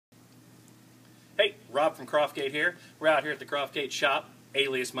Rob from Croftgate here. We're out here at the Croftgate shop,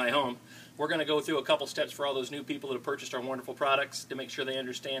 alias my home. We're going to go through a couple steps for all those new people that have purchased our wonderful products to make sure they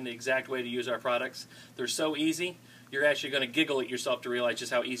understand the exact way to use our products. They're so easy, you're actually going to giggle at yourself to realize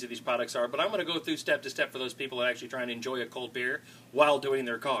just how easy these products are. But I'm going to go through step to step for those people that actually try and enjoy a cold beer while doing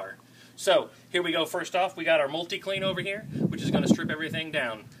their car. So, here we go. First off, we got our multi-clean over here, which is going to strip everything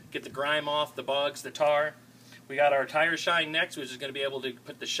down. Get the grime off, the bugs, the tar. We got our tire shine next, which is going to be able to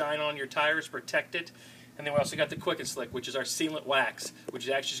put the shine on your tires, protect it. And then we also got the Quick and Slick, which is our sealant wax, which is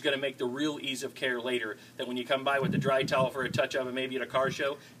actually going to make the real ease of care later. That when you come by with the dry towel for a touch-up and maybe at a car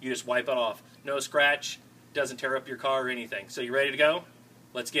show, you just wipe it off. No scratch, doesn't tear up your car or anything. So you ready to go?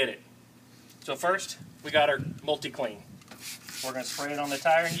 Let's get it. So first, we got our multi-clean. We're going to spray it on the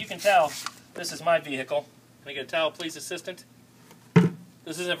tire, and you can tell this is my vehicle. Can I get a towel, please, assistant?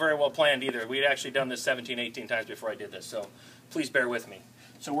 This isn't very well planned either. We'd actually done this 17, 18 times before I did this, so please bear with me.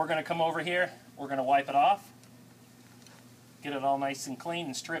 So we're going to come over here, we're going to wipe it off, get it all nice and clean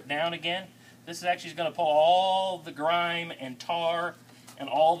and stripped down again. This is actually going to pull all the grime and tar and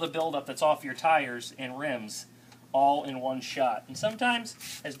all the buildup that's off your tires and rims all in one shot. And sometimes,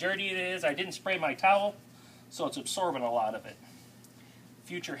 as dirty it is, I didn't spray my towel, so it's absorbing a lot of it.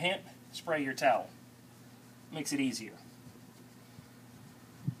 Future hint, spray your towel. Makes it easier.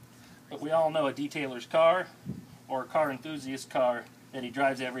 But we all know a detailer's car or a car enthusiast's car that he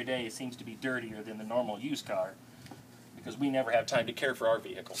drives every day seems to be dirtier than the normal used car because we never have time to care for our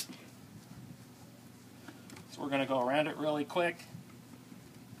vehicles. So we're going to go around it really quick,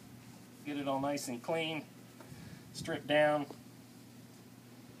 get it all nice and clean, strip down.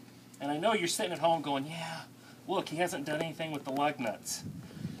 And I know you're sitting at home going, yeah, look, he hasn't done anything with the lug nuts.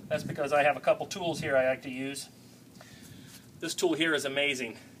 That's because I have a couple tools here I like to use. This tool here is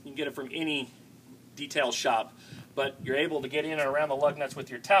amazing. You can get it from any detail shop, but you're able to get in and around the lug nuts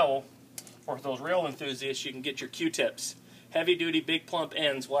with your towel, or for those real enthusiasts, you can get your Q-tips. Heavy-duty, big plump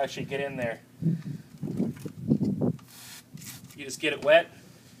ends will actually get in there. You just get it wet,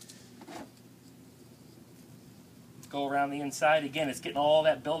 go around the inside. Again, it's getting all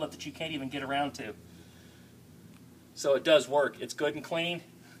that buildup that you can't even get around to. So it does work. It's good and clean.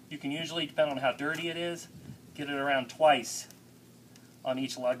 You can usually, depending on how dirty it is, get it around twice on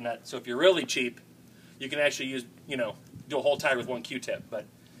each lug nut. So if you're really cheap, you can actually use, do a whole tire with one Q-tip, but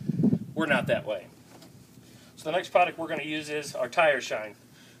we're not that way. So the next product we're going to use is our tire shine.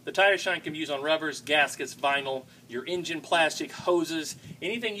 The tire shine can be used on rubbers, gaskets, vinyl, your engine plastic, hoses,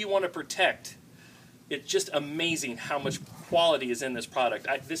 anything you want to protect. It's just amazing how much quality is in this product.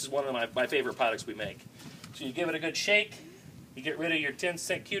 This is one of my favorite products we make. So you give it a good shake, you get rid of your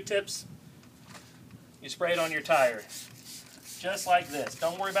 10-cent Q-tips, you spray it on your tire. Just like this.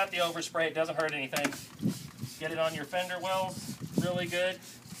 Don't worry about the overspray, it doesn't hurt anything. Get it on your fender wells, really good.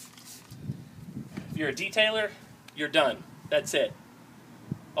 If you're a detailer, you're done. That's it.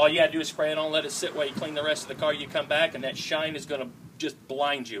 All you gotta do is spray it on, let it sit while you clean the rest of the car. You come back and that shine is gonna just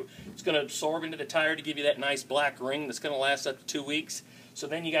blind you. It's gonna absorb into the tire to give you that nice black ring that's gonna last up to 2 weeks. So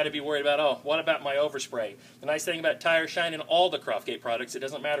then you got to be worried about, oh, what about my overspray? The nice thing about tire shine and all the Croftgate products, it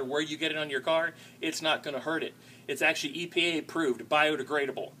doesn't matter where you get it on your car, it's not going to hurt it. It's actually EPA approved,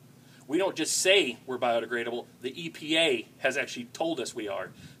 biodegradable. We don't just say we're biodegradable, the EPA has actually told us we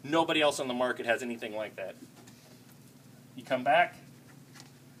are. Nobody else on the market has anything like that. You come back,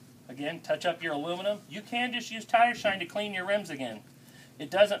 again, touch up your aluminum. You can just use tire shine to clean your rims again. It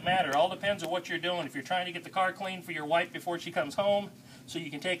doesn't matter, it all depends on what you're doing. If you're trying to get the car clean for your wife before she comes home, so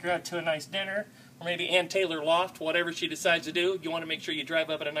you can take her out to a nice dinner, or maybe Ann Taylor loft, whatever she decides to do. You want to make sure you drive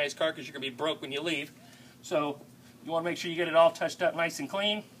up in a nice car because you're going to be broke when you leave. So you want to make sure you get it all touched up nice and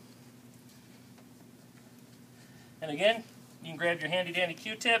clean. And again, you can grab your handy-dandy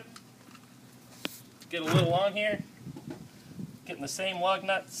Q-tip, get a little on here, getting the same lug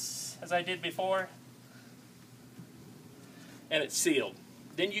nuts as I did before, and it's sealed.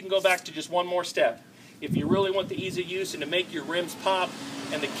 Then you can go back to just one more step. If you really want the ease of use and to make your rims pop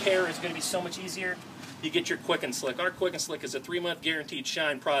and the care is going to be so much easier, you get your Quick and Slick. Our Quick and Slick is a 3-month guaranteed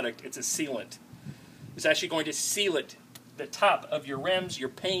shine product. It's a sealant. It's actually going to seal it, the top of your rims, your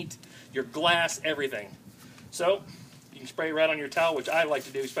paint, your glass, everything. So you can spray it right on your towel, which I like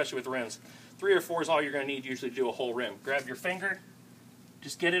to do, especially with rims. 3 or 4 is all you're going to need usually to do a whole rim. Grab your finger,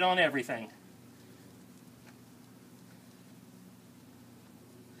 just get it on everything.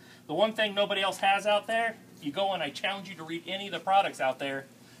 The one thing nobody else has out there, you go and I challenge you to read any of the products out there,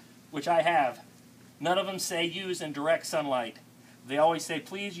 which I have. None of them say use in direct sunlight. They always say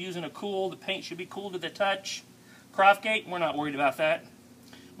please use in a cool, the paint should be cool to the touch. Croftgate, we're not worried about that.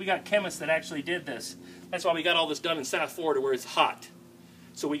 We got chemists that actually did this. That's why we got all this done in South Florida where it's hot.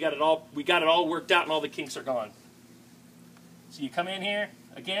 So we got it all worked out and all the kinks are gone. So you come in here,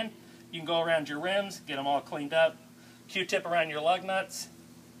 again, you can go around your rims, get them all cleaned up, Q-tip around your lug nuts,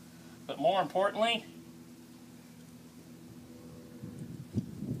 but more importantly,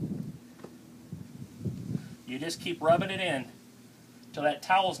 you just keep rubbing it in till that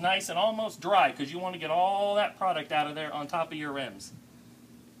towel's nice and almost dry, because you want to get all that product out of there on top of your rims.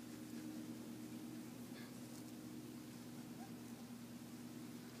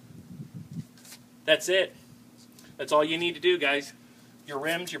 That's it. That's all you need to do, guys. Your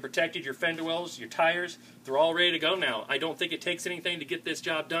rims, you're protected, your fender wells, your tires, they're all ready to go now. I don't think it takes anything to get this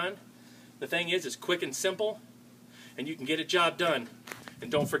job done. The thing is, it's quick and simple, and you can get a job done.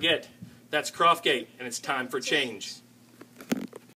 And don't forget, that's Croftgate, and it's time for change.